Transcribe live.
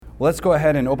Well, let's go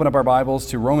ahead and open up our Bibles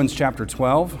to Romans chapter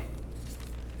 12.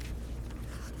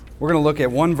 We're going to look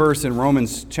at one verse in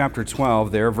Romans chapter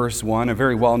 12 there, verse 1, a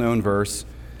very well-known verse.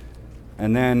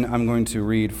 And then I'm going to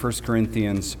read 1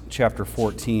 Corinthians chapter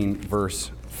 14, verse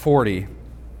 40.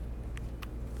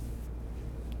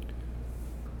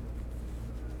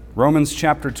 Romans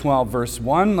chapter 12, verse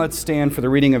 1. Let's stand for the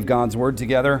reading of God's Word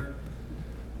together.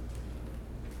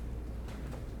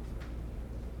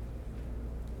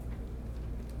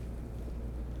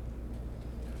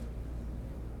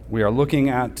 We are looking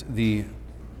at the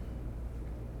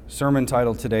sermon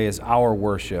title today is Our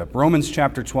Worship. Romans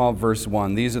chapter 12, verse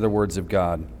 1. These are the words of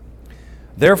God.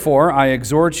 Therefore, I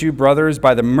exhort you, brothers,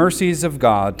 by the mercies of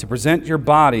God, to present your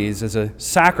bodies as a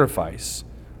sacrifice,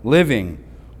 living,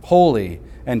 holy,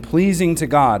 and pleasing to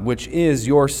God, which is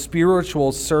your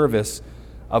spiritual service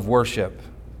of worship.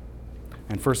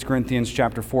 And 1 Corinthians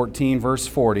chapter 14, verse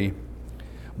 40.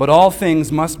 But all things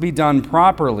must be done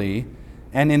properly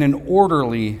and in an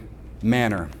orderly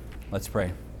manner. Let's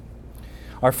pray.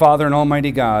 Our Father and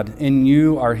Almighty God, in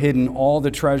you are hidden all the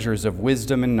treasures of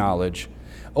wisdom and knowledge.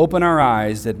 Open our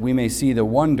eyes that we may see the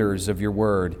wonders of your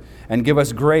word, and give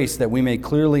us grace that we may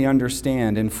clearly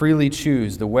understand and freely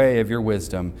choose the way of your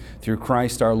wisdom. Through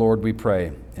Christ our Lord we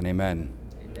pray, and amen.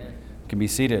 Amen. You can be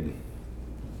seated.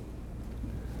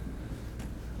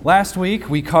 Last week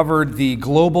we covered the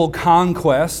global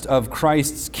conquest of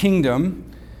Christ's kingdom,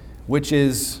 which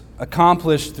is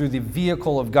accomplished through the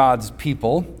vehicle of God's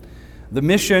people. The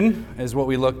mission is what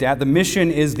we looked at. The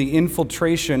mission is the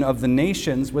infiltration of the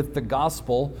nations with the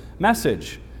gospel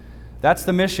message. That's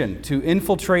the mission, to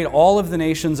infiltrate all of the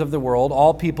nations of the world,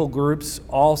 all people groups,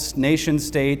 all nation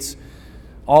states,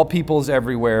 all peoples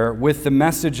everywhere, with the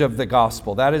message of the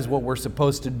gospel. That is what we're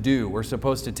supposed to do. We're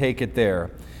supposed to take it there.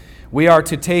 We are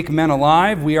to take men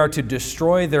alive. We are to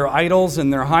destroy their idols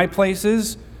and their high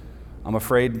places. I'm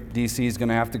afraid DC is going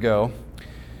to have to go.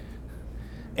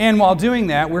 And while doing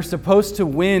that, we're supposed to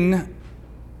win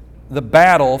the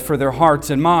battle for their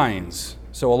hearts and minds.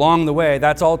 So along the way,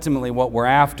 that's ultimately what we're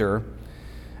after.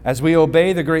 As we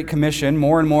obey the Great Commission,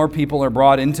 more and more people are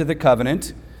brought into the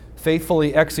covenant,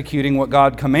 faithfully executing what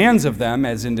God commands of them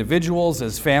as individuals,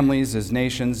 as families, as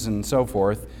nations, and so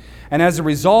forth. And as a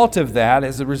result of that,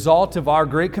 as a result of our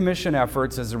Great Commission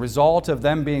efforts, as a result of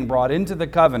them being brought into the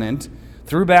covenant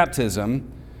through baptism,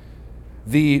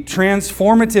 the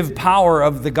transformative power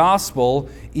of the gospel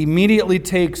immediately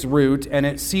takes root and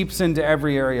it seeps into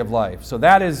every area of life. So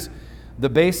that is the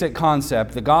basic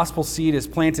concept. The gospel seed is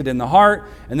planted in the heart,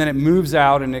 and then it moves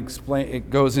out and it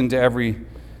goes into every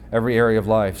area of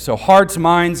life. So hearts,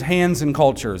 minds, hands, and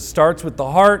cultures. Starts with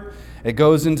the heart, it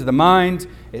goes into the mind,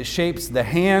 it shapes the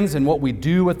hands and what we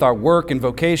do with our work and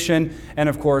vocation, and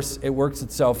of course, it works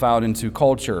itself out into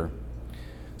culture.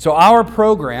 So our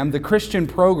program, the Christian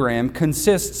program,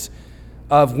 consists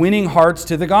of winning hearts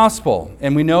to the gospel.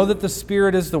 And we know that the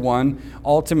Spirit is the one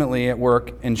ultimately at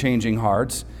work in changing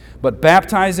hearts. But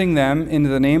baptizing them into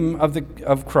the name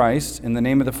of Christ, in the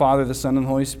name of the Father, the Son, and the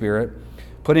Holy Spirit,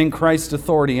 putting Christ's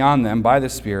authority on them by the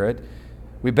Spirit,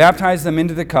 we baptize them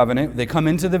into the covenant, they come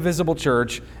into the visible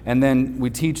church, and then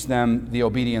we teach them the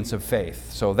obedience of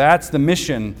faith. So that's the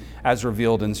mission as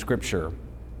revealed in Scripture.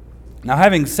 Now,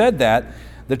 having said that,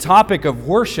 the topic of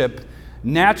worship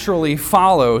naturally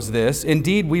follows this.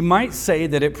 Indeed, we might say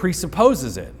that it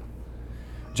presupposes it.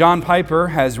 John Piper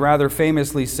has rather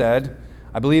famously said,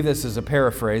 I believe this is a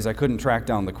paraphrase, I couldn't track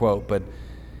down the quote, but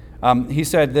he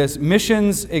said this: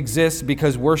 missions exist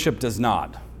because worship does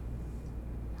not.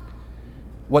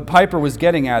 What Piper was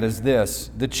getting at is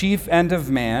this: the chief end of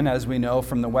man, as we know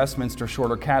from the Westminster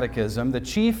Shorter Catechism, the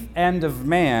chief end of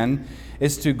man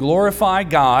is to glorify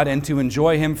God and to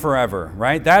enjoy Him forever,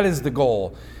 right? That is the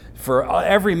goal for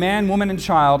every man, woman, and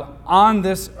child on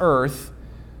this earth,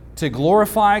 to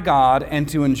glorify God and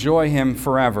to enjoy Him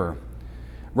forever.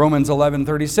 Romans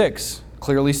 11:36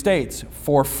 clearly states,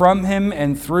 "For from Him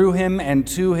and through Him and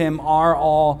to Him are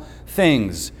all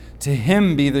things. To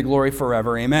Him be the glory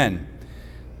forever. Amen."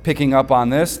 Picking up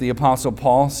on this, the Apostle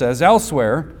Paul says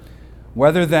elsewhere,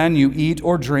 "Whether then you eat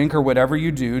or drink or whatever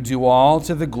you do all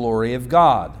to the glory of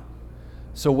God."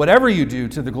 So whatever you do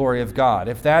to the glory of God,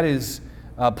 if that is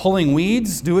pulling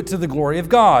weeds, do it to the glory of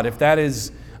God. If that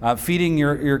is feeding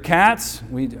your cats,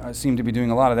 we seem to be doing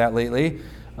a lot of that lately,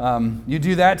 you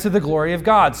do that to the glory of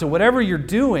God. So whatever you're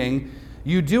doing,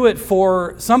 you do it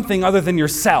for something other than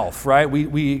yourself, right?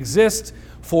 We exist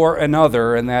for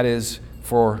another, and that is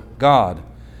for God.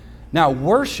 Now,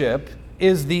 worship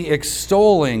is the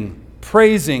extolling,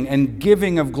 praising, and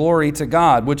giving of glory to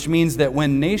God, which means that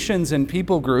when nations and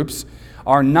people groups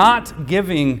are not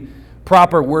giving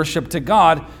proper worship to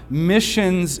God,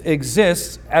 missions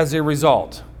exist as a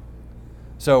result.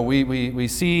 So we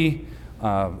see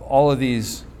all of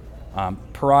these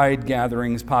pride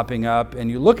gatherings popping up, and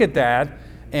you look at that,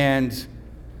 and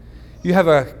you have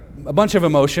a bunch of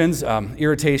emotions,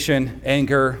 irritation,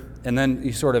 anger, and then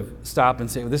you sort of stop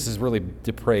and say, well, this is really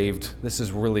depraved. This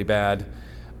is really bad.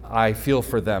 I feel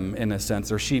for them, in a sense.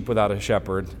 They're sheep without a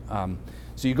shepherd.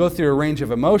 So you go through a range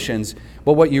of emotions,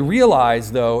 but what you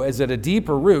realize, though, is at a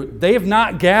deeper root, they have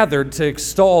not gathered to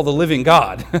extol the living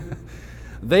God.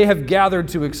 They have gathered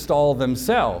to extol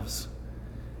themselves.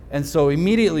 And so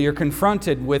immediately you're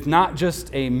confronted with not just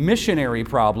a missionary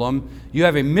problem, you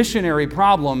have a missionary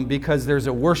problem because there's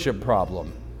a worship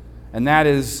problem. And that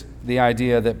is the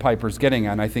idea that Piper's getting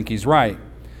at, and I think he's right.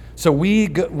 So we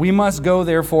must go,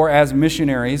 therefore, as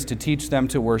missionaries to teach them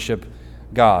to worship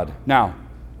God. Now,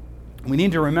 we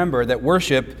need to remember that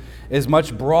worship is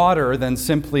much broader than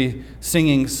simply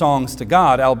singing songs to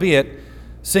God, albeit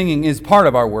singing is part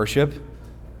of our worship.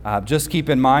 Just keep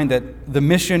in mind that the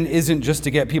mission isn't just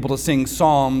to get people to sing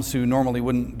psalms who normally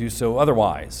wouldn't do so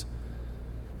otherwise.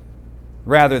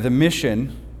 Rather, the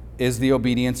mission is the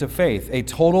obedience of faith, a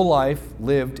total life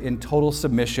lived in total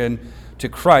submission to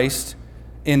Christ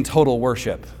in total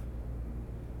worship.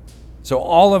 So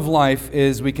all of life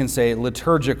is, we can say,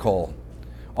 liturgical.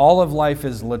 All of life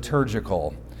is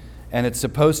liturgical, and it's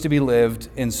supposed to be lived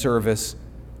in service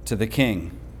to the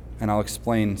King. And I'll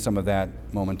explain some of that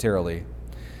momentarily.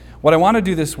 What I want to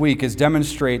do this week is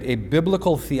demonstrate a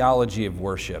biblical theology of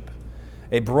worship,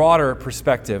 a broader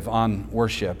perspective on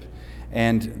worship,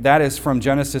 and that is from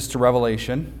Genesis to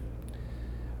Revelation.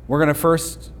 We're going to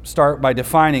first start by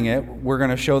defining it. We're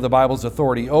going to show the Bible's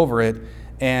authority over it,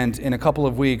 and in a couple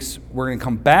of weeks, we're going to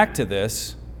come back to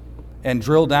this and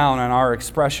drill down on our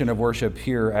expression of worship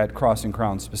here at Cross and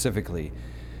Crown specifically.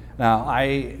 Now,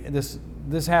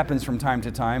 this happens from time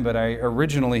to time, but I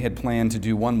originally had planned to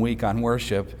do 1 week on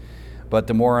worship. But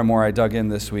the more and more I dug in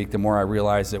this week, the more I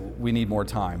realized that we need more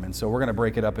time. And so we're going to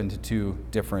break it up into 2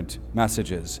 different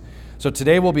messages. So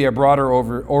today will be a broader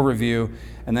overview,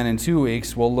 and then in 2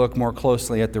 weeks we'll look more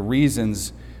closely at the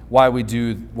reasons why we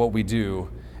do what we do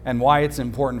and why it's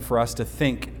important for us to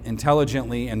think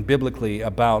intelligently and biblically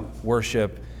about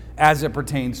worship as it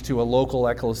pertains to a local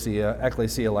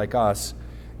ecclesia like us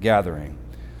gathering.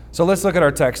 So let's look at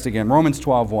our text again, Romans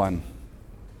 12:1.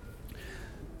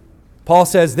 Paul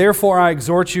says, "Therefore I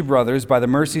exhort you, brothers, by the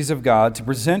mercies of God, to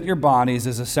present your bodies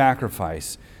as a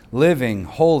sacrifice, living,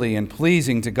 holy, and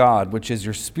pleasing to God, which is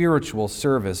your spiritual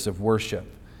service of worship."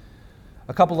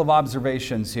 A couple of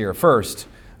observations here. First,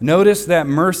 notice that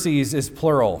mercies is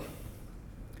plural.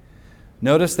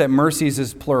 Notice that mercies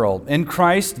is plural. In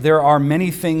Christ, there are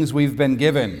many things we've been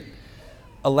given: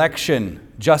 election,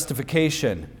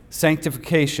 justification,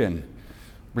 sanctification,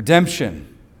 redemption,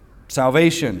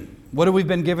 salvation. What have we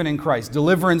been given in Christ?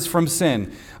 Deliverance from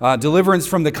sin, deliverance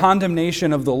from the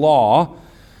condemnation of the law.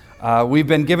 We've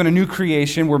been given a new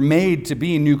creation. We're made to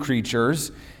be new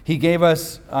creatures. He gave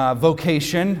us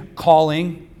vocation,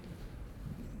 calling,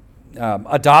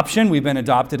 adoption. We've been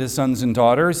adopted as sons and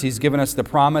daughters. He's given us the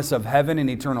promise of heaven and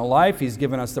eternal life. He's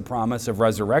given us the promise of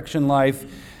resurrection life,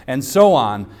 and so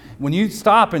on. When you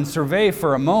stop and survey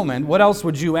for a moment, what else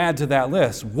would you add to that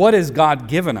list? What has God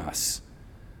given us?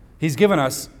 He's given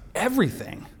us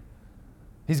everything.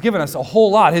 He's given us a whole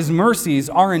lot. His mercies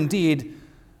are indeed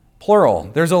plural.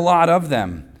 There's a lot of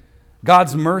them.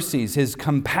 God's mercies, His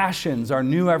compassions are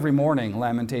new every morning,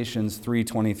 Lamentations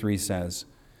 3:23 says.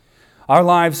 Our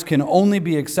lives can only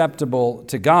be acceptable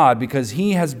to God because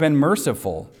He has been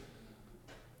merciful.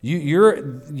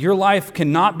 Your life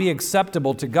cannot be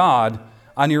acceptable to God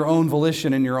on your own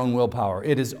volition and your own willpower.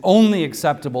 It is only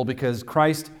acceptable because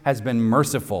Christ has been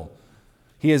merciful.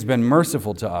 He has been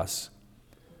merciful to us.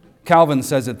 Calvin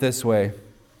says it this way: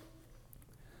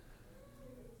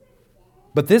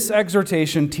 "But this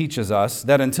exhortation teaches us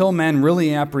that until men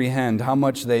really apprehend how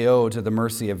much they owe to the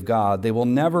mercy of God, they will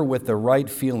never with the right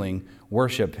feeling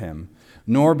worship Him,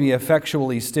 nor be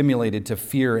effectually stimulated to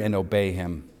fear and obey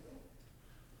Him."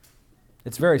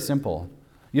 It's very simple.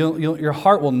 Your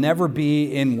heart will never be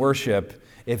in worship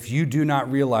if you do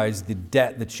not realize the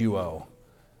debt that you owe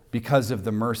because of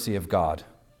the mercy of God.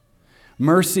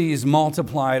 Mercies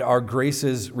multiplied are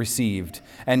graces received,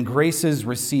 and graces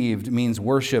received means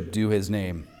worship due His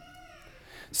name.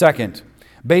 Second,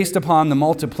 based upon the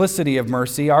multiplicity of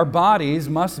mercy, our bodies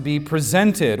must be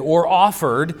presented or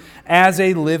offered as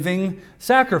a living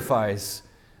sacrifice.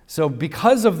 So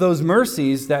because of those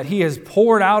mercies that He has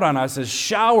poured out on us, has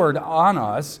showered on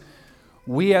us,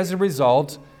 we as a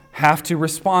result have to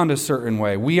respond a certain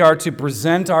way. We are to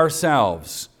present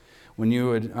ourselves. I'm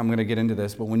going to get into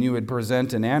this, but when you would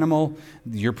present an animal,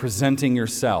 you're presenting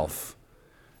yourself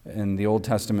in the Old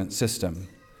Testament system.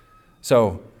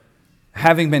 So,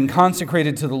 having been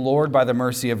consecrated to the Lord by the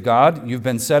mercy of God, you've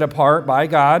been set apart by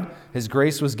God. His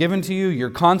grace was given to you. You're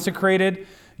consecrated.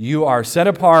 You are set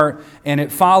apart. And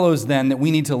it follows then that we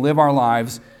need to live our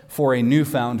lives for a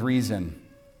newfound reason,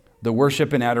 the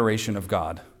worship and adoration of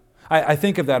God. I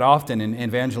think of that often in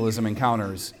evangelism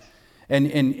encounters. And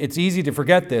it's easy to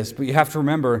forget this, but you have to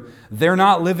remember, they're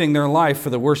not living their life for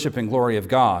the worship and glory of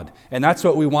God. And that's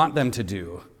what we want them to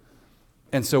do.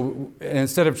 And so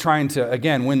instead of trying to,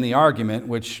 again, win the argument,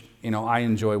 which, I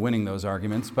enjoy winning those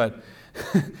arguments, but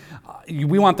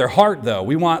we want their heart, though.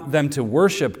 We want them to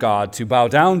worship God, to bow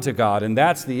down to God, and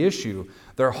that's the issue.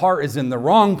 Their heart is in the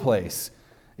wrong place.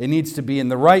 It needs to be in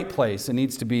the right place. It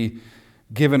needs to be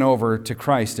given over to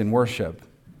Christ in worship.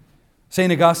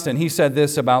 St. Augustine, he said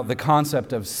this about the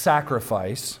concept of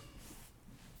sacrifice.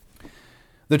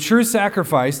 The true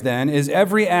sacrifice, then, is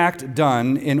every act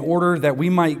done in order that we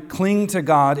might cling to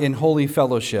God in holy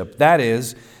fellowship. That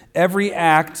is, every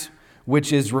act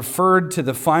which is referred to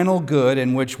the final good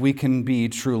in which we can be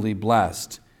truly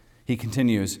blessed. He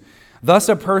continues, thus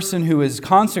a person who is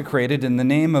consecrated in the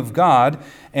name of God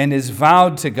and is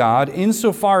vowed to God,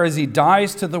 insofar as he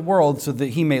dies to the world so that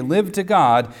he may live to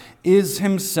God, is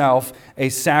himself a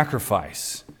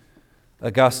sacrifice.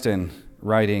 Augustine,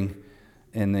 writing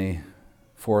in the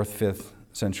 4th, 5th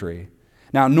century.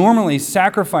 Now, normally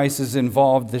sacrifices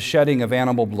involved the shedding of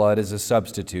animal blood as a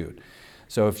substitute.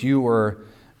 So if you were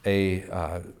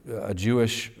a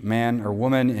Jewish man or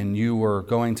woman and you were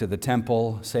going to the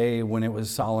temple, say when it was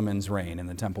Solomon's reign and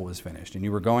the temple was finished, and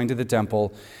you were going to the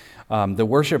temple, the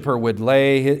worshiper would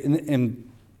lay, and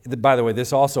by the way,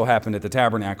 this also happened at the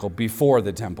tabernacle before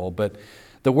the temple, but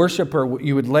the worshiper,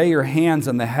 you would lay your hands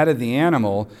on the head of the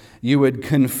animal, you would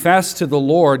confess to the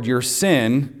Lord your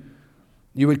sin,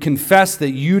 you would confess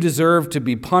that you deserve to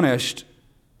be punished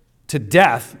to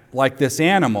death like this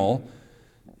animal.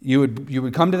 You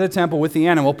would come to the temple with the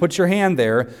animal, put your hand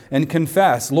there, and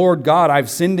confess, Lord God, I've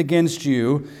sinned against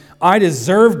you. I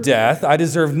deserve death. I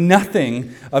deserve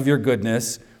nothing of your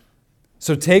goodness.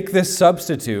 So take this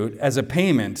substitute as a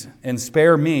payment and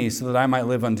spare me so that I might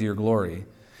live unto your glory.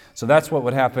 So that's what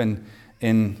would happen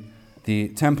in the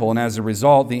temple. And as a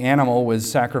result, the animal was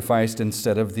sacrificed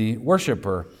instead of the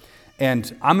worshiper.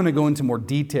 And I'm going to go into more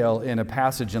detail in a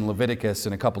passage in Leviticus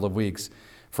in a couple of weeks.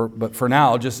 But for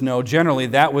now, just know generally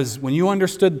that was when you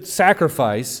understood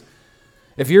sacrifice.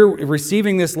 If you're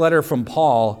receiving this letter from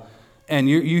Paul and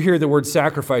you hear the word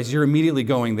sacrifice, you're immediately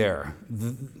going there.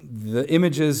 The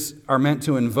images are meant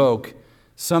to invoke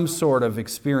some sort of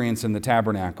experience in the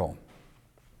tabernacle.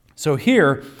 So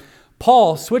here,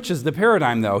 Paul switches the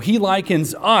paradigm, though. He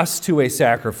likens us to a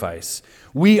sacrifice.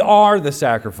 We are the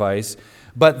sacrifice,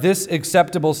 but this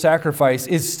acceptable sacrifice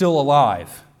is still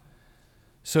alive.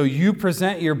 So you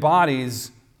present your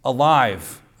bodies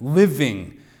alive,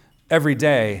 living every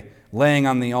day, laying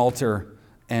on the altar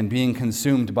and being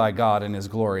consumed by God in His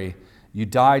glory. You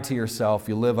die to yourself,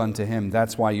 you live unto Him.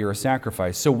 That's why you're a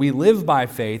sacrifice. So we live by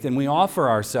faith and we offer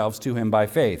ourselves to Him by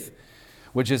faith,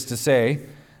 which is to say,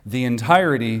 the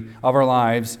entirety of our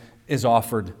lives is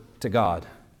offered to God.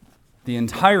 The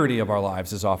entirety of our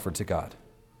lives is offered to God.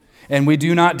 And we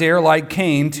do not dare, like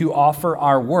Cain, to offer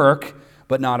our work,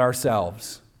 but not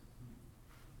ourselves.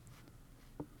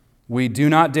 We do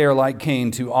not dare, like Cain,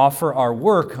 to offer our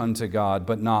work unto God,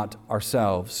 but not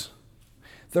ourselves.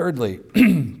 Thirdly,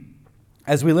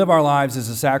 as we live our lives as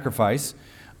a sacrifice,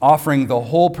 offering the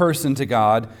whole person to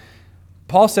God,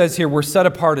 Paul says here we're set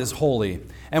apart as holy.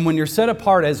 And when you're set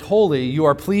apart as holy, you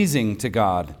are pleasing to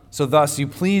God. So thus you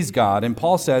please God. And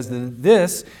Paul says that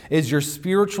this is your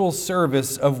spiritual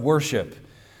service of worship.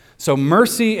 So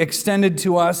mercy extended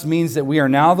to us means that we are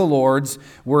now the Lord's.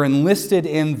 We're enlisted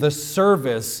in the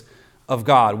service of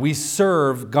God. We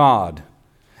serve God.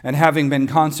 And having been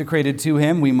consecrated to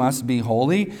Him, we must be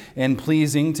holy and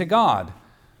pleasing to God.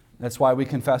 That's why we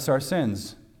confess our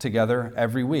sins together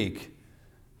every week.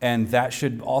 And that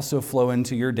should also flow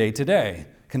into your day-to-day,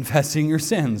 confessing your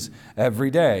sins every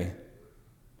day.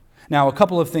 Now, a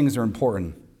couple of things are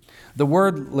important. The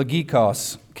word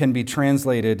logikos can be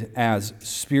translated as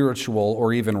spiritual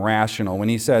or even rational. When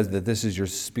he says that this is your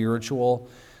spiritual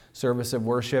service of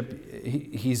worship,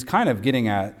 he's kind of getting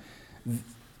at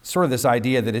sort of this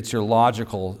idea that it's your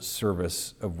logical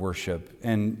service of worship.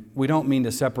 And we don't mean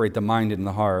to separate the mind and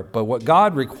the heart, but what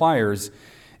God requires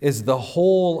is the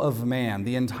whole of man,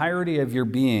 the entirety of your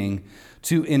being,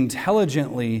 to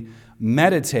intelligently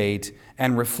meditate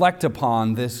and reflect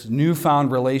upon this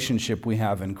newfound relationship we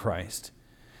have in Christ.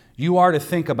 You are to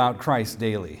think about Christ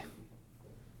daily.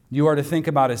 You are to think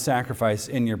about his sacrifice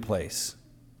in your place.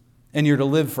 And you're to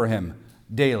live for him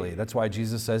daily. That's why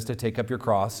Jesus says to take up your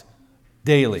cross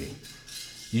daily.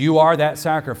 You are that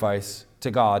sacrifice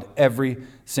to God every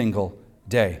single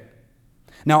day.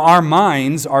 Now, our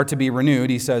minds are to be renewed,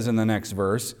 he says in the next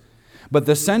verse, but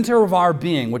the center of our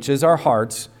being, which is our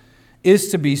hearts,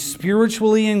 is to be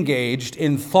spiritually engaged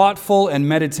in thoughtful and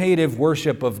meditative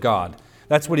worship of God.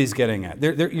 That's what he's getting at.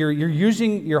 You're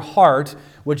using your heart,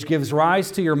 which gives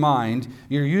rise to your mind.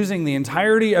 You're using the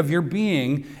entirety of your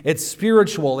being. It's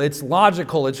spiritual, it's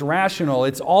logical, it's rational.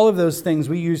 It's all of those things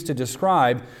we use to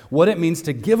describe what it means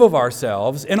to give of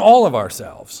ourselves and all of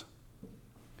ourselves.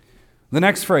 The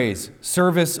next phrase,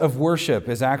 service of worship,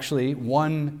 is actually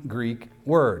one Greek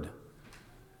word.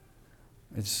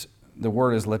 The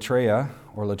word is latreia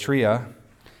or latria.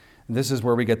 This is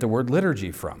where we get the word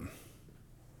liturgy from.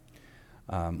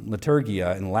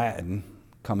 Liturgia in Latin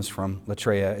comes from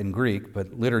latreia in Greek,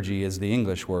 but liturgy is the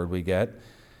English word we get.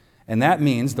 And that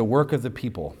means the work of the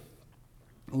people.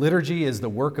 Liturgy is the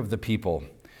work of the people.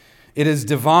 It is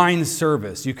divine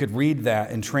service. You could read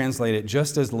that and translate it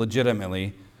just as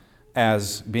legitimately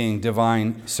as being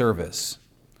divine service.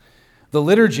 The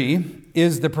liturgy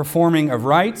is the performing of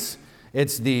rites.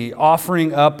 It's the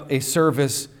offering up a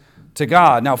service to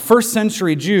God. Now, first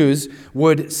century Jews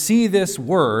would see this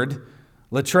word,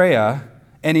 latreia,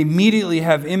 and immediately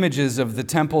have images of the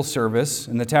temple service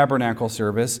and the tabernacle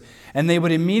service, and they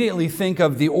would immediately think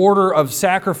of the order of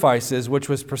sacrifices which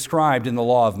was prescribed in the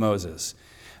law of Moses.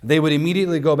 They would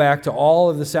immediately go back to all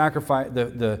of the sacrifice,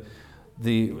 the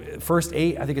first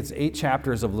eight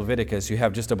chapters of Leviticus. You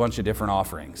have just a bunch of different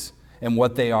offerings and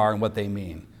what they are and what they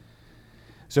mean.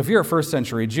 So if you're a first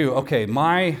century Jew, okay,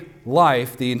 my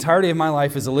life, the entirety of my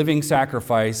life is a living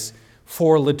sacrifice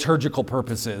for liturgical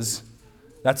purposes.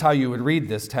 That's how you would read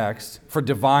this text, for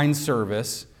divine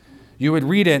service. You would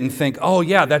read it and think, oh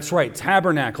yeah, that's right,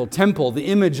 tabernacle, temple, the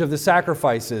image of the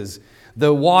sacrifices,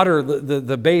 the water,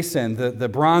 the basin, the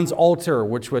bronze altar,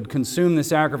 which would consume the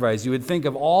sacrifice. You would think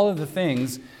of all of the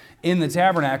things in the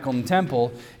tabernacle and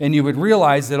temple, and you would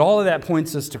realize that all of that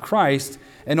points us to Christ,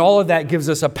 and all of that gives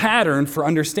us a pattern for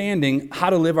understanding how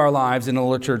to live our lives in a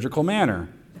liturgical manner.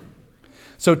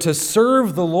 So to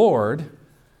serve the Lord,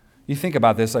 you think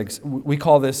about this, like we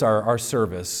call this our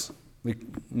service.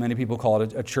 Many people call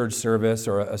it a church service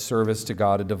or a service to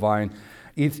God, a divine.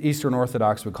 Eastern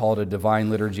Orthodox would call it a divine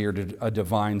liturgy or a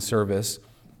divine service.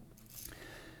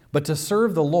 But to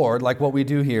serve the Lord, like what we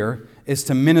do here, is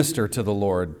to minister to the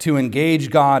Lord, to engage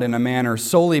God in a manner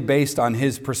solely based on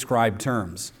his prescribed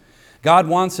terms. God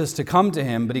wants us to come to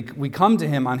him, but we come to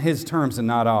him on his terms and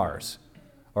not ours.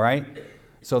 All right?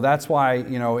 So that's why,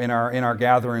 in our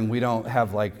gathering, we don't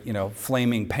have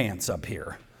flaming pants up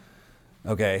here.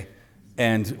 Okay?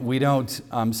 And we don't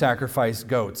sacrifice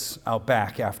goats out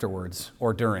back afterwards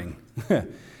or during.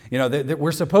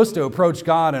 We're supposed to approach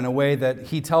God in a way that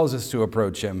he tells us to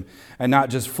approach him and not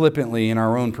just flippantly in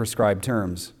our own prescribed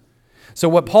terms. So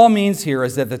what Paul means here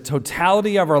is that the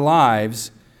totality of our lives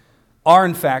are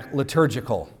in fact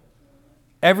liturgical.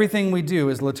 Everything we do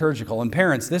is liturgical. And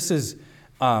parents, this is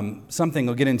something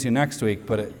we'll get into next week,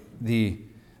 but the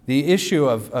issue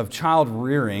of child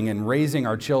rearing and raising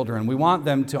our children, we want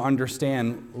them to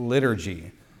understand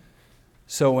liturgy.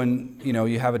 So when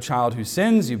you have a child who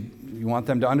sins, you want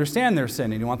them to understand their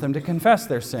sin, and you want them to confess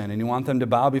their sin, and you want them to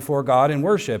bow before God and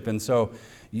worship. And so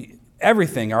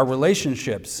everything, our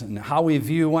relationships and how we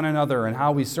view one another and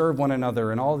how we serve one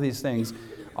another and all of these things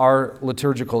are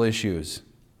liturgical issues.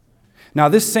 Now,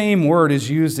 this same word is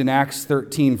used in Acts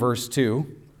 13, verse 2.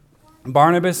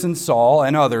 Barnabas and Saul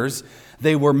and others,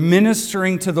 they were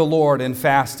ministering to the Lord and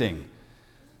fasting.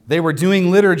 They were doing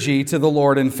liturgy to the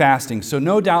Lord and fasting. So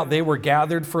no doubt they were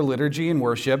gathered for liturgy and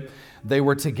worship. They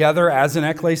were together as an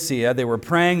ecclesia. They were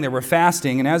praying, they were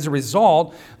fasting, and as a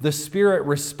result, the Spirit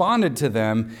responded to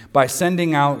them by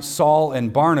sending out Saul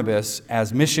and Barnabas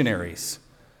as missionaries.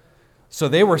 So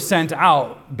they were sent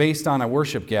out based on a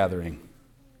worship gathering.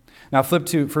 Now flip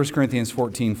to 1 Corinthians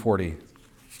 14:40.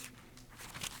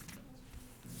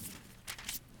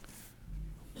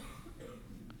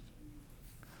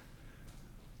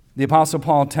 The Apostle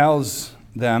Paul tells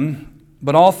them,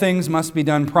 but all things must be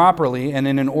done properly and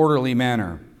in an orderly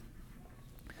manner.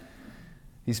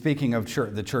 He's speaking of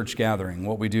the church gathering,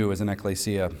 what we do as an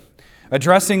ecclesia.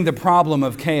 Addressing the problem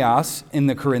of chaos in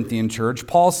the Corinthian church,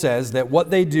 Paul says that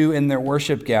what they do in their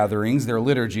worship gatherings, their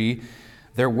liturgy,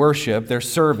 their worship, their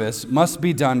service, must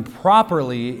be done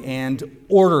properly and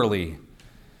orderly.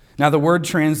 Now, the word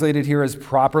translated here as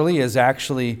properly is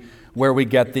actually where we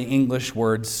get the English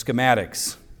word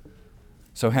schematics.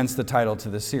 So hence the title to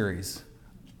this series.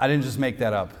 I didn't just make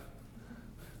that up.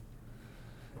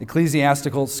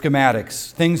 Ecclesiastical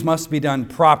schematics. Things must be done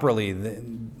properly,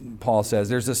 Paul says.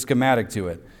 There's a schematic to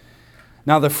it.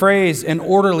 Now the phrase "an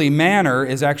orderly manner"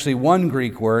 is actually one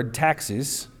Greek word,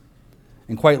 taxis.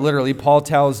 And quite literally, Paul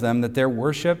tells them that their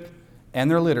worship and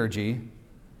their liturgy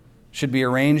should be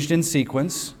arranged in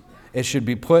sequence. It should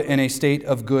be put in a state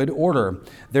of good order.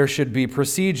 There should be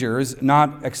procedures,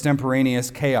 not extemporaneous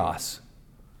chaos.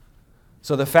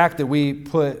 So the fact that we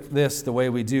put this the way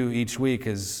we do each week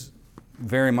is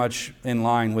very much in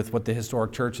line with what the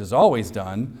historic church has always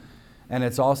done, and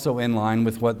it's also in line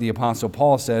with what the Apostle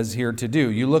Paul says here to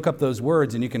do. You look up those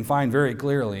words and you can find very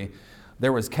clearly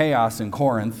there was chaos in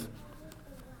Corinth.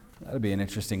 That would be an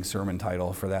interesting sermon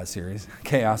title for that series,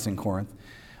 Chaos in Corinth.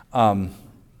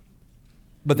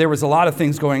 But there was a lot of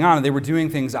things going on, and they were doing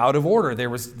things out of order. There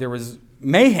was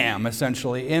mayhem,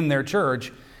 essentially, in their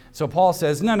church. So Paul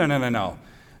says, no.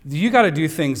 You got to do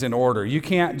things in order. You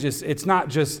can't just, it's not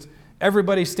just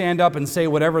everybody stand up and say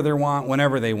whatever they want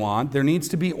whenever they want. There needs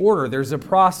to be order. There's a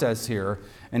process here,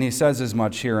 and he says as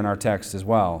much here in our text as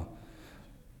well.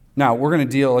 Now, we're going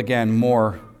to deal again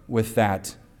more with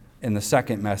that in the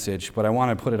second message, but I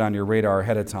want to put it on your radar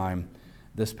ahead of time,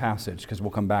 this passage, because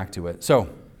we'll come back to it. So,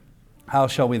 how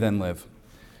shall we then live?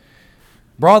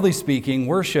 Broadly speaking,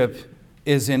 worship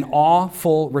is an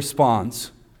awful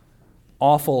response,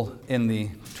 awful in the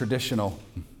traditional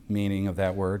meaning of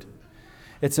that word.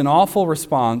 It's an awful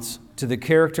response to the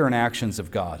character and actions of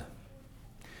God.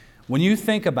 When you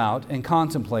think about and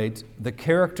contemplate the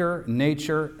character,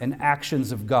 nature, and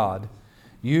actions of God,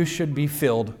 you should be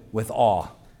filled with awe.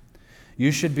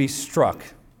 You should be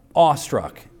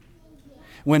awestruck.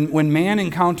 When man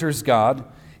encounters God,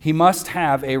 he must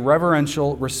have a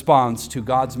reverential response to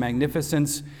God's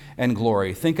magnificence and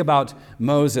glory. Think about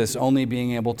Moses only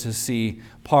being able to see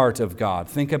part of God.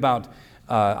 Think about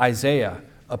Isaiah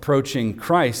approaching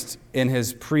Christ in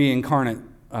his pre-incarnate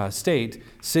state,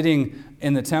 sitting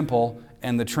in the temple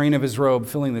and the train of his robe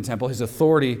filling the temple, his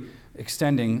authority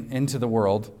extending into the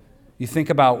world. You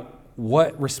think about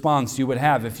what response you would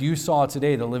have if you saw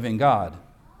today the living God.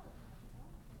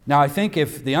 Now, I think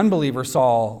if the unbeliever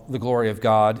saw the glory of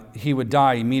God, he would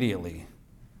die immediately.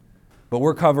 But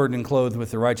we're covered and clothed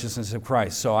with the righteousness of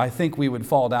Christ. So I think we would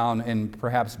fall down and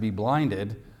perhaps be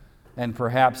blinded and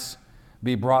perhaps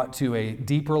be brought to a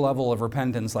deeper level of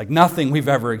repentance like nothing we've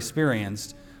ever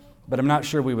experienced. But I'm not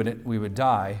sure we would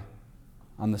die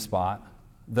on the spot,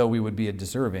 though we would be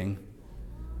deserving.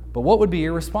 But what would be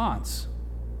your response?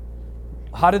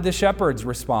 How did the shepherds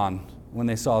respond when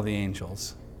they saw the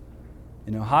angels?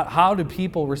 You know, how do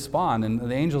people respond? And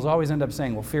the angels always end up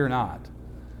saying, well, fear not.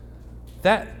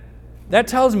 That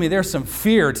tells me there's some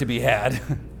fear to be had.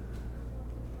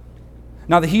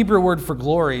 Now, the Hebrew word for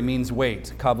glory means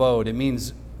weight, kavod. It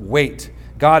means weight.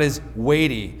 God is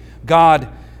weighty. God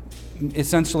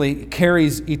essentially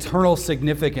carries eternal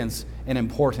significance and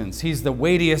importance. He's the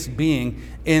weightiest being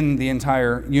in the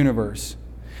entire universe.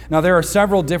 Now, there are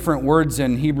several different words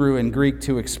in Hebrew and Greek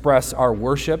to express our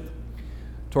worship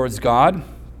towards God.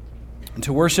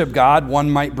 To worship God,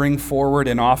 one might bring forward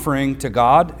an offering to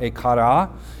God, a kara.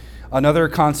 Another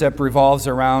concept revolves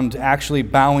around actually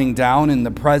bowing down in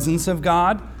the presence of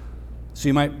God. So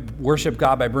you might worship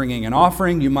God by bringing an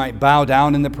offering. You might bow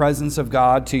down in the presence of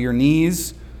God to your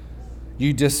knees.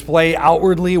 You display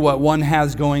outwardly what one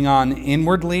has going on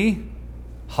inwardly,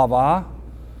 hava.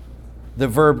 The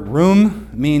verb rum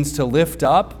means to lift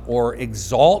up or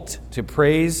exalt, to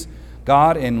praise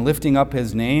God and lifting up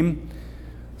His name.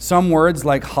 Some words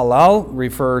like halal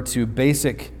refer to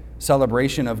basic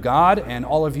celebration of God, and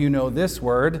all of you know this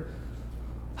word,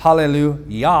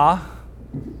 hallelujah.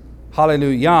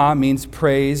 Hallelujah means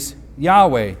praise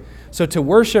Yahweh. So to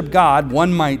worship God,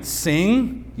 one might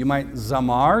sing, you might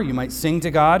zamar, you might sing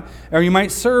to God, or you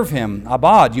might serve Him,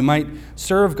 abad, you might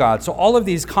serve God. So all of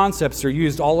these concepts are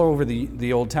used all over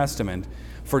the Old Testament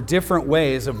for different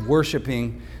ways of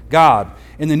worshiping God.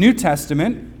 In the New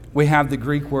Testament, we have the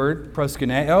Greek word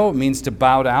proskuneo. It means to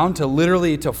bow down, to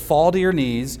literally to fall to your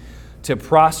knees, to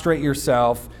prostrate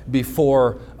yourself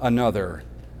before another.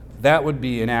 That would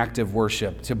be an act of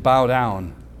worship, to bow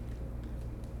down.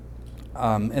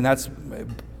 And that's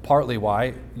partly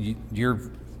why you're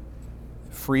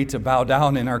free to bow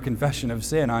down in our confession of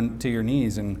sin onto your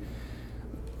knees and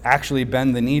actually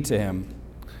bend the knee to Him.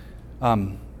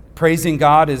 Praising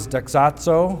God is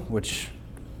doxazo, which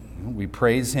we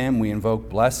praise Him, we invoke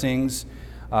blessings.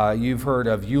 You've heard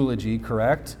of eulogy,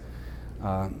 correct?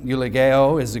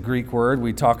 Eulogeo is a Greek word.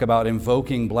 We talk about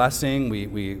invoking blessing.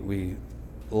 We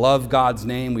love God's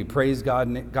name, we praise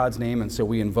God's name, and so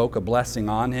we invoke a blessing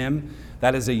on him.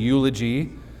 That is a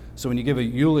eulogy. So when you give a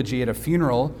eulogy at a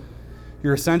funeral,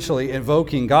 you're essentially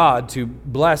invoking God to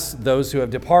bless those who have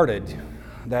departed.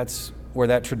 That's where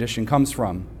that tradition comes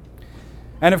from.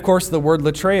 And of course, the word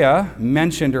latreia,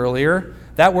 mentioned earlier,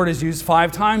 that word is used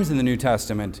 5 times in the New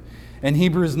Testament. In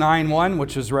Hebrews 9:1,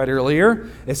 which was read earlier,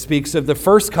 it speaks of the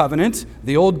first covenant,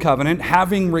 the old covenant,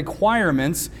 having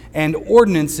requirements and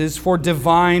ordinances for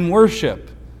divine worship.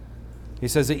 He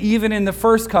says that even in the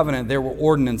first covenant there were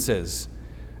ordinances,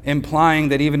 implying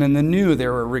that even in the new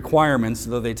there are requirements,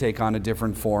 though they take on a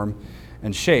different form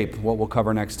and shape, what we'll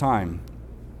cover next time.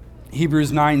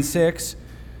 Hebrews 9:6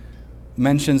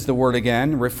 mentions the word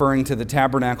again, referring to the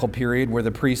tabernacle period where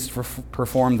the priests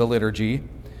performed the liturgy.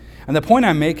 And the point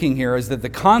I'm making here is that the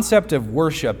concept of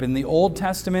worship in the Old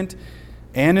Testament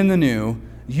and in the New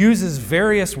uses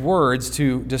various words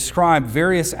to describe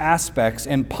various aspects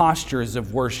and postures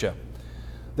of worship.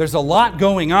 There's a lot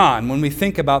going on when we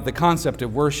think about the concept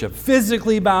of worship.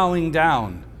 Physically bowing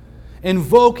down,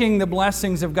 invoking the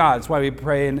blessings of God. That's why we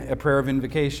pray in a prayer of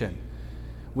invocation.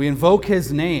 We invoke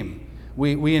his name.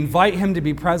 We invite him to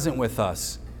be present with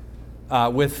us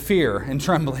with fear and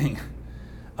trembling.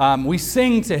 We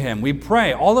sing to him. We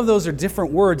pray. All of those are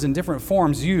different words and different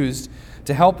forms used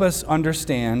to help us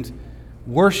understand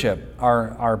worship,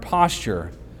 our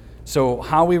posture. So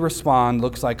how we respond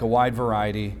looks like a wide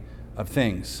variety of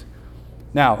things.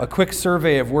 Now, a quick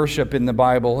survey of worship in the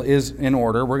Bible is in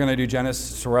order. We're going to do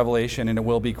Genesis to Revelation, and it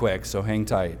will be quick, so hang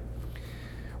tight.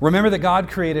 Remember that God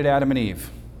created Adam and Eve,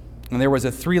 and there was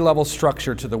a 3-level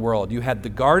structure to the world. You had the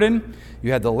garden,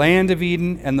 you had the land of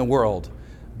Eden, and the world.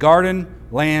 Garden,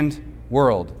 land,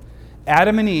 world.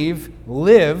 Adam and Eve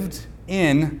lived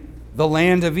in the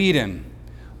land of Eden,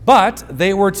 but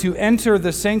they were to enter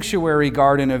the sanctuary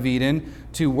garden of Eden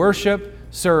to worship,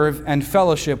 serve, and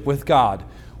fellowship with God.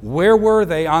 Where were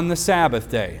they on the Sabbath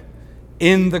day?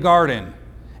 In the garden.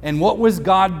 And what was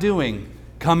God doing?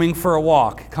 Coming for a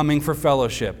walk, coming for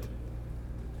fellowship.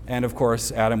 And of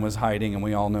course, Adam was hiding, and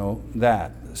we all know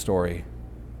that story.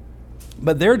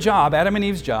 But their job, Adam and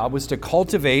Eve's job, was to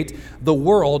cultivate the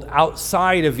world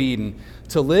outside of Eden,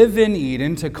 to live in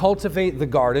Eden, to cultivate the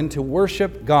garden, to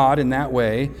worship God in that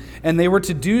way. And they were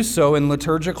to do so in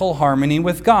liturgical harmony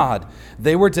with God.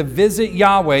 They were to visit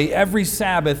Yahweh every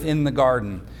Sabbath in the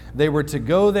garden. They were to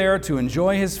go there to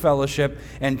enjoy his fellowship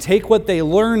and take what they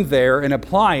learned there and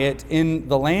apply it in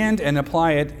the land and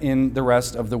apply it in the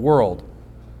rest of the world.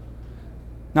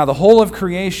 Now, the whole of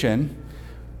creation,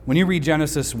 when you read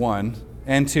Genesis 1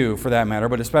 and 2 for that matter,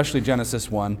 but especially Genesis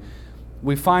 1,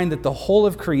 we find that the whole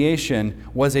of creation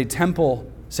was a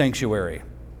temple sanctuary.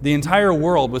 The entire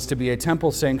world was to be a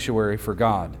temple sanctuary for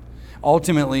God.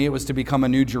 Ultimately, it was to become a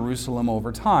new Jerusalem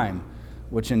over time,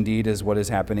 which indeed is what is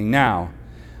happening now.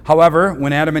 However,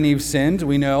 when Adam and Eve sinned,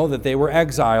 we know that they were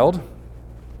exiled.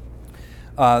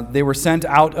 They were sent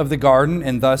out of the garden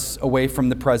and thus away from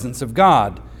the presence of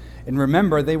God. And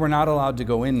remember, they were not allowed to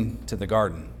go into the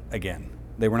garden again.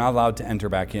 They were not allowed to enter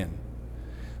back in.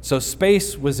 So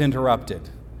space was interrupted.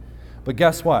 But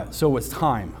guess what? So was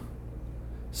time.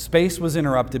 Space was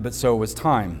interrupted, but so was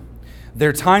time.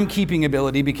 Their timekeeping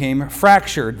ability became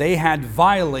fractured. They had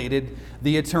violated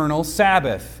the eternal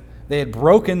Sabbath. They had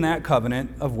broken that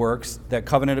covenant of works, that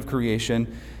covenant of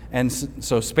creation, and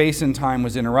so space and time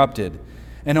was interrupted.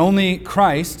 And only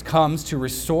Christ comes to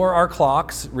restore our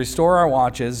clocks, restore our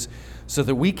watches, so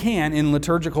that we can, in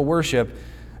liturgical worship,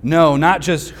 know not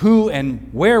just who and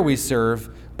where we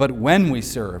serve, but when we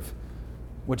serve,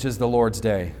 which is the Lord's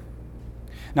Day.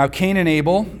 Now, Cain and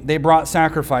Abel, they brought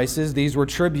sacrifices. These were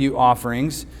tribute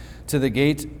offerings to the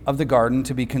gate of the garden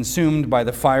to be consumed by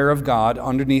the fire of God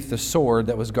underneath the sword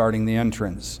that was guarding the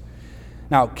entrance.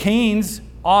 Now, Cain's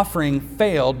offering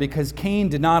failed because Cain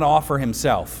did not offer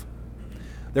himself.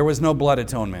 There was no blood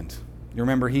atonement. You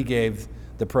remember, he gave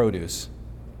the produce.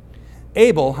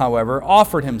 Abel, however,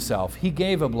 offered himself. He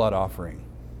gave a blood offering.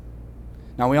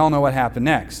 Now, we all know what happened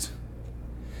next.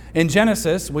 In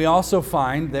Genesis, we also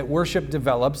find that worship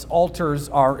develops. Altars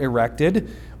are erected.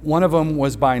 One of them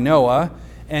was by Noah.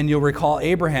 And you'll recall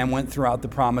Abraham went throughout the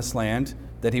promised land,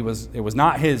 that it was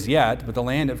not his yet, but the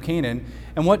land of Canaan.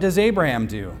 And what does Abraham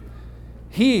do?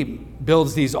 He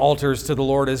builds these altars to the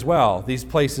Lord as well, these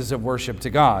places of worship to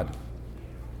God.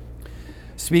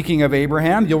 Speaking of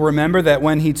Abraham, you'll remember that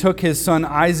when he took his son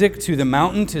Isaac to the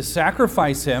mountain to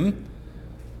sacrifice him,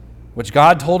 which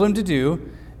God told him to do,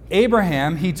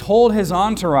 Abraham, he told his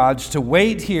entourage to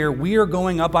wait here. We are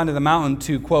going up onto the mountain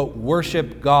to, quote,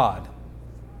 worship God,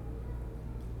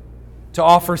 to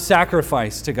offer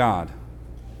sacrifice to God.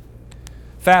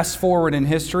 Fast forward in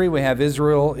history, we have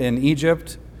Israel in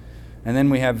Egypt, and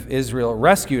then we have Israel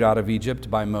rescued out of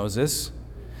Egypt by Moses.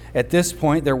 At this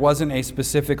point, there wasn't a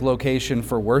specific location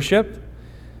for worship,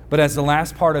 but as the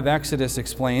last part of Exodus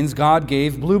explains, God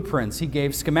gave blueprints. He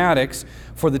gave schematics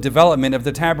for the development of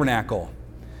the tabernacle.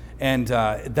 And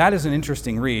that is an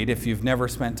interesting read if you've never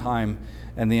spent time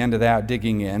at the end of that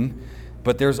digging in.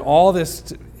 But there's all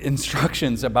this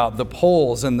instructions about the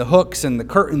poles and the hooks and the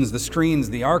curtains, the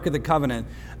screens, the Ark of the Covenant,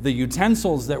 the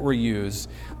utensils that were used,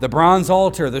 the bronze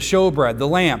altar, the showbread, the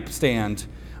lampstand.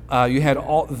 You had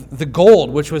all the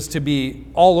gold, which was to be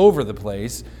all over the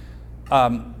place.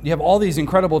 You have all these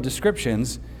incredible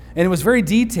descriptions, and it was very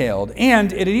detailed.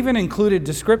 And it even included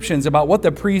descriptions about what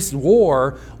the priests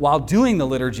wore while doing the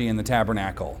liturgy in the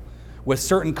tabernacle, with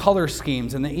certain color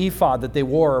schemes and the ephod that they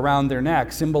wore around their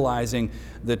neck, symbolizing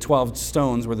the 12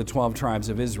 stones were the 12 tribes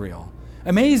of Israel.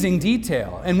 Amazing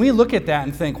detail. And we look at that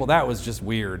and think, well, that was just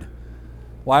weird.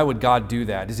 Why would God do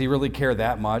that? Does he really care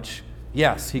that much?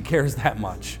 Yes, he cares that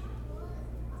much.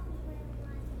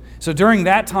 So during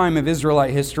that time of Israelite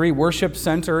history, worship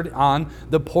centered on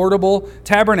the portable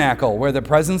tabernacle, where the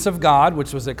presence of God,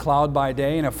 which was a cloud by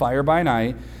day and a fire by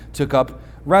night, took up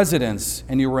residence.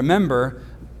 And you remember,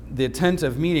 the tent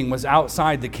of meeting was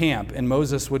outside the camp, and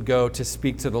Moses would go to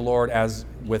speak to the Lord as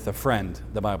with a friend,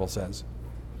 the Bible says.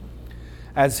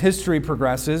 As history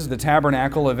progresses, the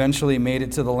tabernacle eventually made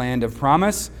it to the land of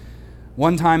promise.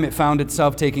 One time it found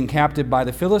itself taken captive by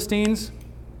the Philistines.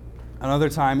 Another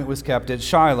time it was kept at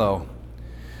Shiloh.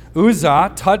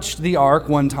 Uzzah touched the ark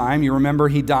one time. You remember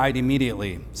he died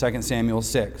immediately, 2 Samuel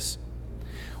 6.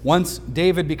 Once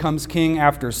David becomes king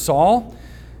after Saul,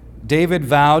 David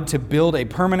vowed to build a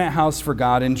permanent house for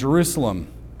God in Jerusalem.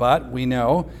 But we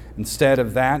know, instead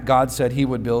of that, God said he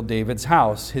would build David's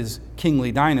house, his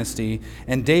kingly dynasty,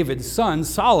 and David's son,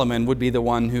 Solomon, would be the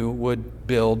one who would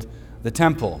build the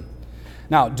temple.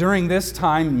 Now, during this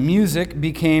time, music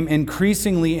became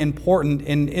increasingly important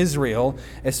in Israel,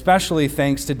 especially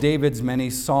thanks to David's many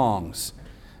songs.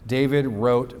 David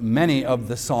wrote many of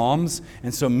the Psalms,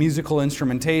 and so musical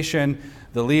instrumentation,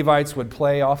 the Levites would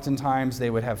play oftentimes. They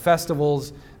would have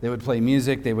festivals, they would play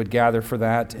music, they would gather for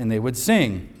that, and they would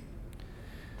sing.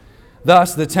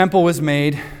 Thus, the temple was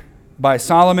made by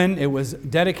Solomon. It was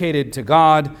dedicated to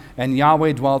God, and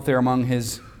Yahweh dwelt there among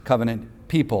his covenant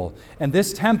people. And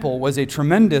this temple was a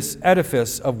tremendous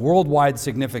edifice of worldwide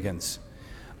significance.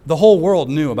 The whole world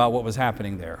knew about what was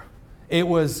happening there. It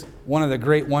was one of the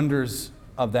great wonders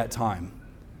of that time.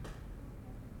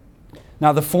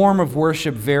 Now, the form of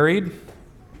worship varied.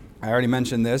 I already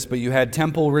mentioned this, but you had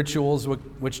temple rituals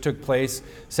which took place,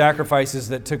 sacrifices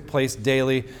that took place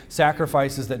daily,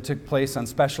 sacrifices that took place on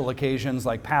special occasions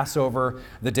like Passover,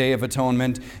 the Day of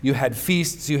Atonement. You had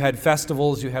feasts, you had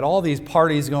festivals, you had all these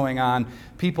parties going on,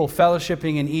 people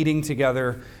fellowshipping and eating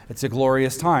together. It's a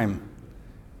glorious time.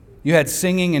 You had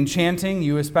singing and chanting.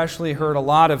 You especially heard a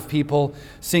lot of people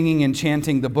singing and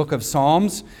chanting the book of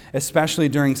Psalms, especially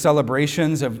during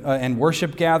celebrations and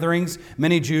worship gatherings.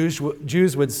 Many Jews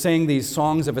would sing these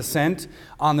songs of ascent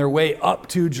on their way up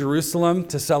to Jerusalem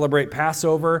to celebrate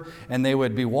Passover, and they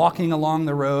would be walking along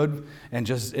the road and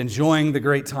just enjoying the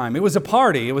great time. It was a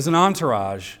party. It was an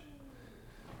entourage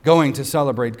going to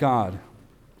celebrate God.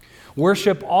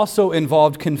 Worship also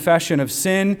involved confession of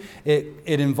sin. It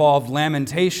involved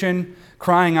lamentation,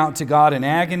 crying out to God in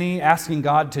agony, asking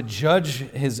God to judge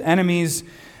his enemies.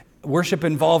 Worship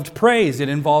involved praise. It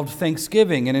involved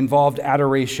thanksgiving. It involved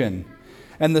adoration.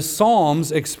 And the Psalms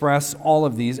express all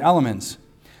of these elements.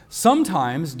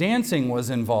 Sometimes dancing was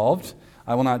involved.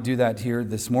 I will not do that here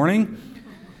this morning.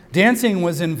 Dancing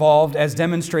was involved as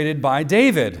demonstrated by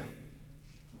David.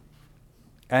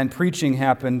 And preaching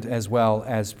happened as well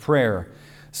as prayer.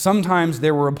 Sometimes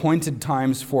there were appointed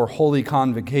times for holy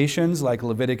convocations, like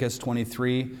Leviticus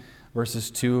 23,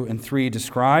 verses 2 and 3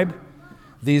 describe.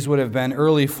 These would have been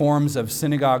early forms of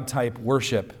synagogue-type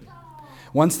worship.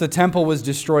 Once the temple was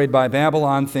destroyed by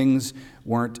Babylon, things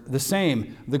weren't the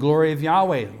same. The glory of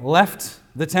Yahweh left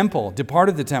the temple,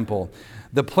 departed the temple.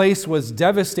 The place was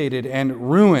devastated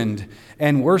and ruined,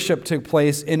 and worship took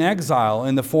place in exile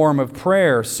in the form of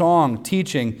prayer, song,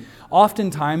 teaching.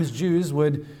 Oftentimes, Jews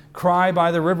would cry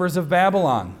by the rivers of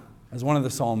Babylon, as one of the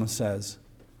psalmists says.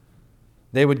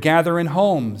 They would gather in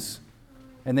homes,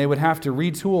 and they would have to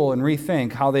retool and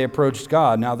rethink how they approached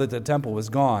God now that the temple was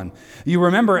gone. You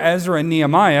remember Ezra and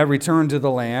Nehemiah returned to the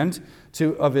land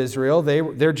of Israel.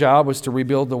 Their job was to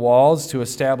rebuild the walls, to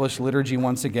establish liturgy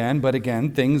once again, but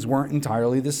again, things weren't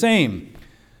entirely the same.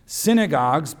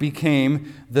 Synagogues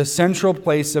became the central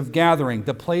place of gathering,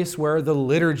 the place where the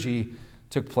liturgy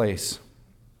took place.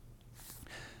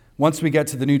 Once we get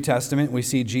to the New Testament, we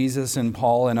see Jesus and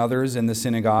Paul and others in the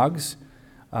synagogues.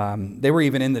 They were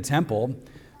even in the temple.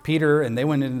 Peter and they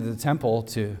went into the temple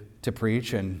to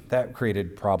preach, and that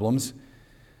created problems.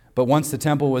 But once the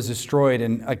temple was destroyed,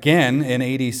 and again in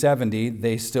AD 70,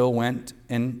 they still went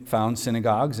and found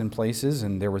synagogues and places,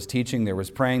 and there was teaching, there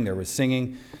was praying, there was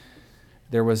singing,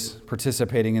 there was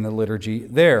participating in the liturgy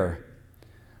there.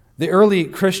 The early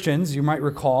Christians, you might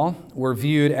recall, were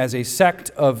viewed as a sect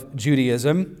of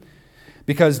Judaism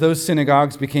because those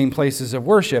synagogues became places of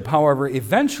worship. However,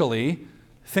 eventually,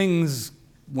 things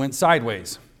went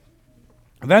sideways.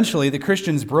 Eventually, the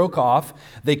Christians broke off.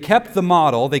 They kept the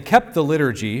model, they kept the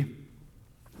liturgy,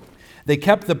 they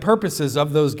kept the purposes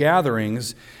of those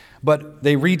gatherings, but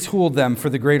they retooled them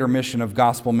for the greater mission of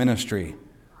gospel ministry.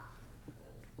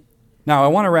 Now, I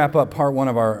want to wrap up part one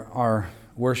of our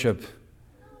worship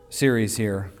series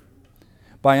here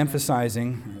by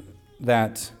emphasizing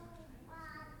that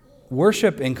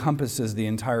worship encompasses the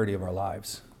entirety of our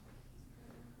lives,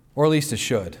 or at least it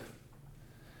should.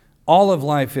 All of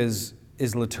life is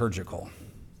liturgical.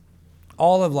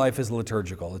 All of life is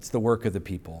liturgical. It's the work of the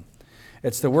people.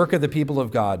 It's the work of the people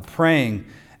of God, praying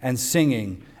and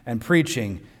singing and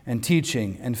preaching and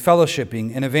teaching and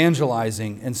fellowshipping and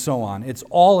evangelizing and so on. It's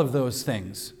all of those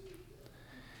things.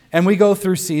 And we go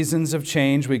through seasons of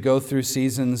change. We go through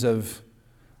seasons of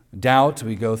doubt.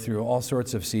 We go through all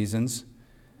sorts of seasons.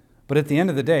 But at the end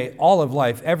of the day, all of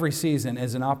life, every season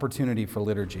is an opportunity for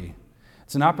liturgy.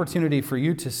 It's an opportunity for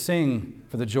you to sing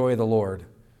for the joy of the Lord,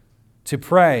 to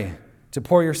pray, to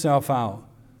pour yourself out,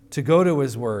 to go to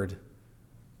His Word,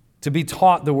 to be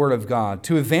taught the Word of God,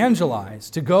 to evangelize,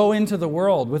 to go into the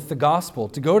world with the gospel,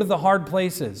 to go to the hard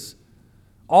places.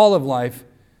 All of life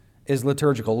is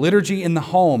liturgical. Liturgy in the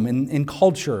home, in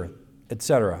culture,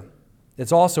 etc.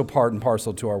 It's also part and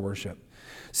parcel to our worship.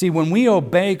 See, when we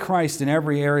obey Christ in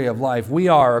every area of life, we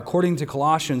are, according to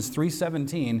Colossians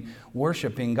 3:17,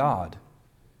 worshiping God.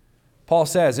 Paul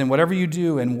says, "And whatever you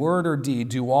do in word or deed,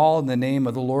 do all in the name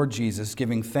of the Lord Jesus,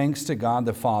 giving thanks to God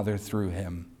the Father through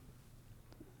Him."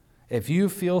 If you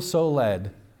feel so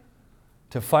led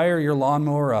to fire your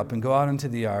lawnmower up and go out into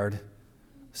the yard,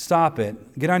 stop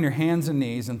it, get on your hands and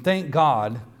knees, and thank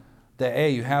God that A,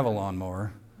 you have a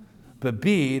lawnmower, but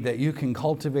B, that you can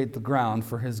cultivate the ground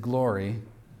for His glory.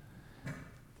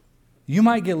 You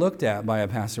might get looked at by a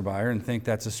passerby and think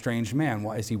that's a strange man.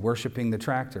 Why is he worshiping the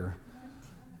tractor?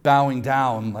 Bowing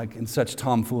down like in such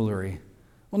tomfoolery.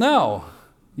 Well, no.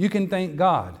 You can thank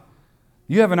God.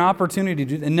 You have an opportunity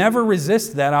to never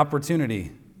resist that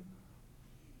opportunity.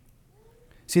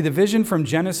 See, the vision from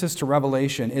Genesis to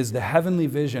Revelation is the heavenly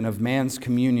vision of man's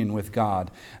communion with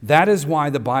God. That is why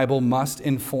the Bible must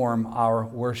inform our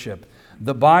worship.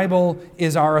 The Bible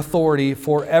is our authority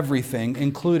for everything,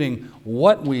 including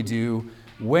what we do,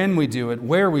 when we do it,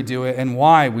 where we do it, and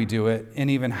why we do it, and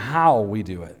even how we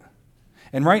do it.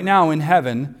 And right now in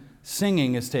heaven,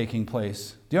 singing is taking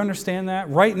place. Do you understand that?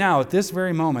 Right now, at this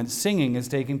very moment, singing is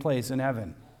taking place in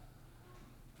heaven.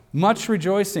 Much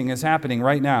rejoicing is happening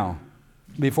right now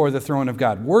before the throne of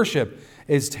God. Worship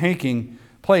is taking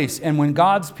place. And when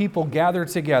God's people gather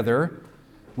together,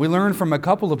 we learn from a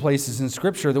couple of places in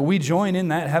Scripture that we join in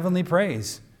that heavenly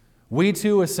praise. We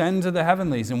too ascend to the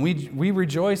heavenlies, and we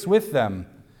rejoice with them.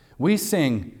 We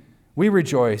sing, we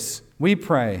rejoice, we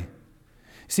pray.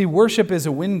 See, worship is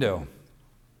a window.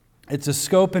 It's a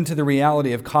scope into the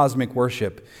reality of cosmic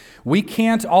worship. We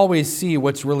can't always see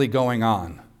what's really going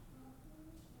on.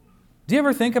 Do you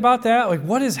ever think about that? Like,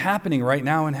 what is happening right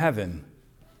now in heaven?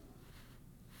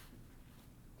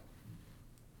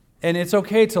 And it's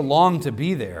okay to long to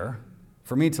be there.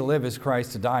 For me to live is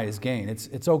Christ, to die is gain.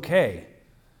 It's okay.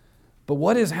 But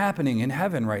what is happening in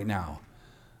heaven right now?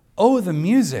 Oh, the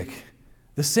music,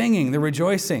 the singing, the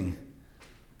rejoicing.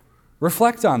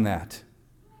 Reflect on that.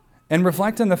 And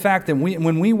reflect on the fact that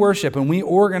when we worship and we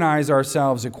organize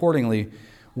ourselves accordingly,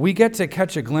 we get to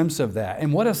catch a glimpse of that.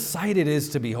 And what a sight it is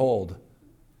to behold.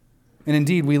 And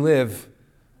indeed, we live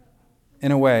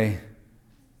in a way,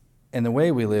 and the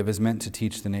way we live is meant to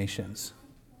teach the nations.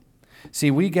 See,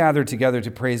 we gather together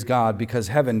to praise God because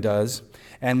heaven does,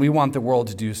 and we want the world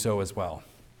to do so as well.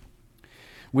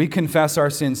 We confess our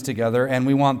sins together, and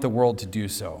we want the world to do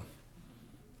so.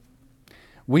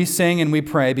 We sing and we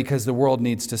pray because the world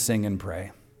needs to sing and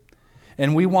pray.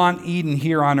 And we want Eden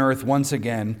here on earth once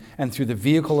again, and through the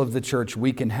vehicle of the church,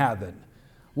 we can have it.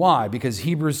 Why? Because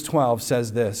Hebrews 12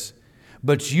 says this,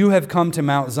 "But you have come to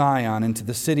Mount Zion and to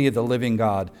the city of the living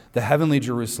God, the heavenly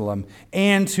Jerusalem,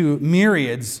 and to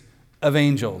myriads of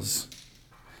angels,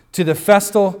 to the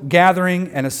festal gathering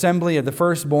and assembly of the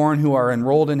firstborn who are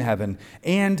enrolled in heaven,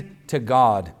 and to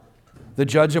God, the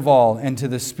judge of all, and to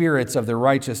the spirits of the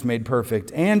righteous made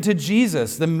perfect, and to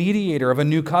Jesus, the mediator of a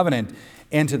new covenant,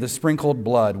 and to the sprinkled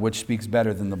blood, which speaks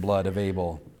better than the blood of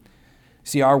Abel.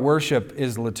 See, our worship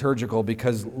is liturgical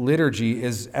because liturgy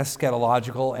is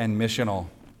eschatological and missional.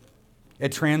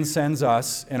 It transcends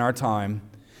us in our time,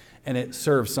 and it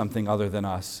serves something other than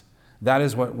us. That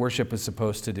is what worship is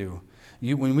supposed to do.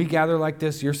 When we gather like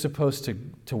this, you're supposed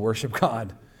to worship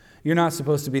God. You're not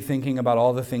supposed to be thinking about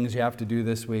all the things you have to do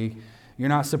this week. You're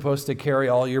not supposed to carry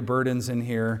all your burdens in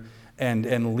here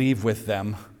and leave with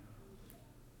them.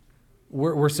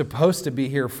 We're supposed to be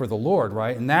here for the Lord,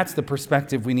 right? And that's the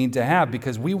perspective we need to have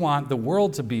because we want the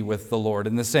world to be with the Lord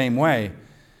in the same way.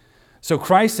 So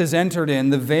Christ has entered in,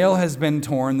 the veil has been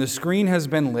torn, the screen has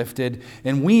been lifted,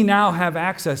 and we now have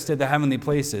access to the heavenly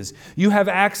places. You have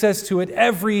access to it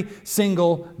every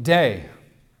single day.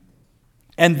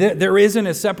 And there isn't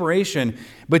a separation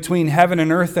between heaven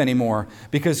and earth anymore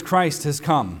because Christ has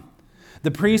come.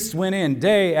 The priests went in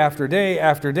day after day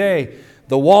after day.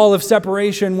 The wall of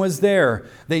separation was there.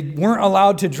 They weren't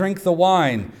allowed to drink the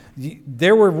wine.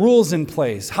 There were rules in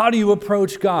place. How do you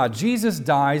approach God? Jesus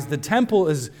dies. The temple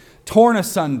is torn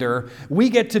asunder. We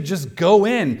get to just go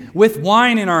in with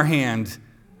wine in our hand,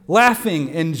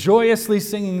 laughing and joyously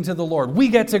singing to the Lord. We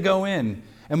get to go in,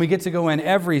 and we get to go in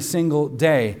every single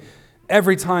day.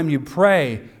 Every time you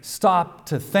pray, stop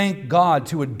to thank God,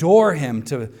 to adore Him,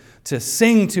 to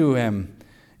sing to Him.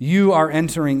 You are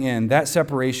entering in. That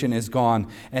separation is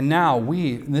gone. And now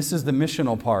this is the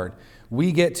missional part,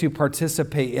 we get to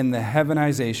participate in the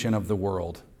heavenization of the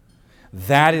world.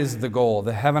 That is the goal,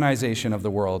 the heavenization of the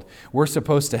world. We're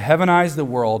supposed to heavenize the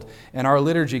world, and our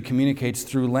liturgy communicates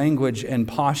through language and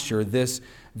posture this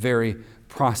very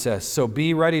process. So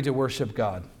be ready to worship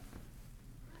God.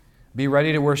 Be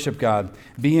ready to worship God.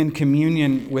 Be in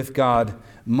communion with God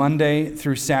Monday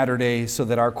through Saturday so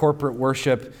that our corporate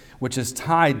worship, which is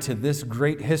tied to this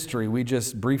great history we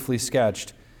just briefly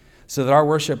sketched, so that our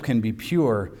worship can be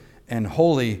pure and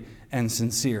holy and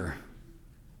sincere.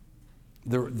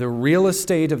 The real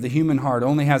estate of the human heart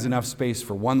only has enough space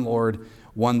for one Lord,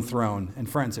 one throne. And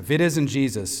friends, if it isn't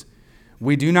Jesus,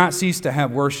 we do not cease to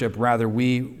have worship. Rather,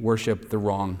 we worship the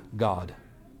wrong God.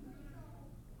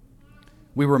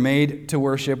 We were made to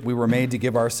worship. We were made to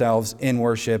give ourselves in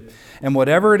worship. And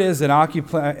whatever it is that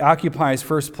occupies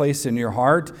first place in your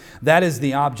heart, that is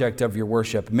the object of your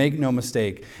worship. Make no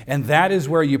mistake. And that is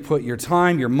where you put your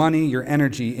time, your money, your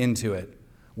energy into it.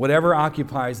 Whatever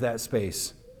occupies that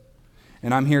space.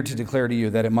 And I'm here to declare to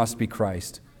you that it must be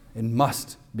Christ. It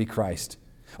must be Christ.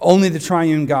 Only the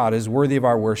triune God is worthy of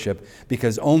our worship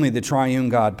because only the triune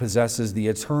God possesses the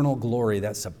eternal glory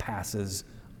that surpasses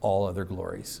all other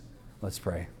glories. Let's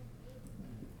pray.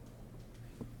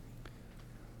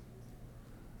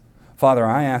 Father,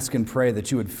 I ask and pray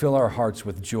that you would fill our hearts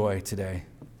with joy today.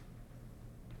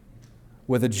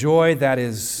 With a joy that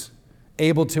is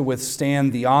able to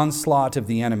withstand the onslaught of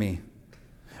the enemy.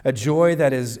 A joy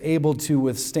that is able to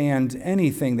withstand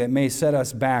anything that may set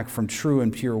us back from true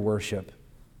and pure worship.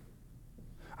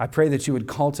 I pray that you would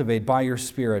cultivate by your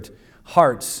Spirit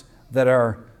hearts that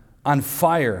are on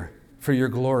fire for your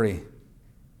glory.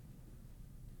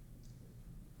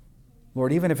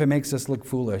 Lord, even if it makes us look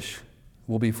foolish,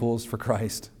 we'll be fools for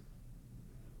Christ.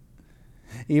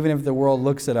 Even if the world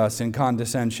looks at us in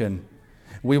condescension,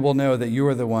 we will know that you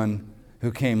are the one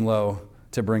who came low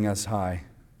to bring us high.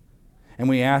 And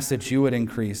we ask that you would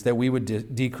increase, that we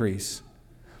would decrease,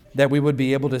 that we would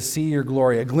be able to see your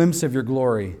glory, a glimpse of your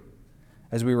glory,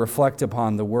 as we reflect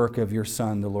upon the work of your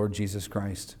Son, the Lord Jesus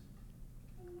Christ.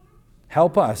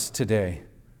 Help us today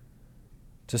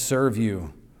to serve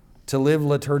you, to live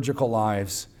liturgical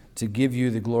lives, to give you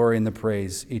the glory and the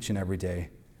praise each and every day.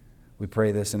 We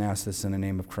pray this and ask this in the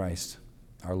name of Christ,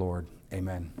 our Lord.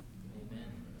 Amen.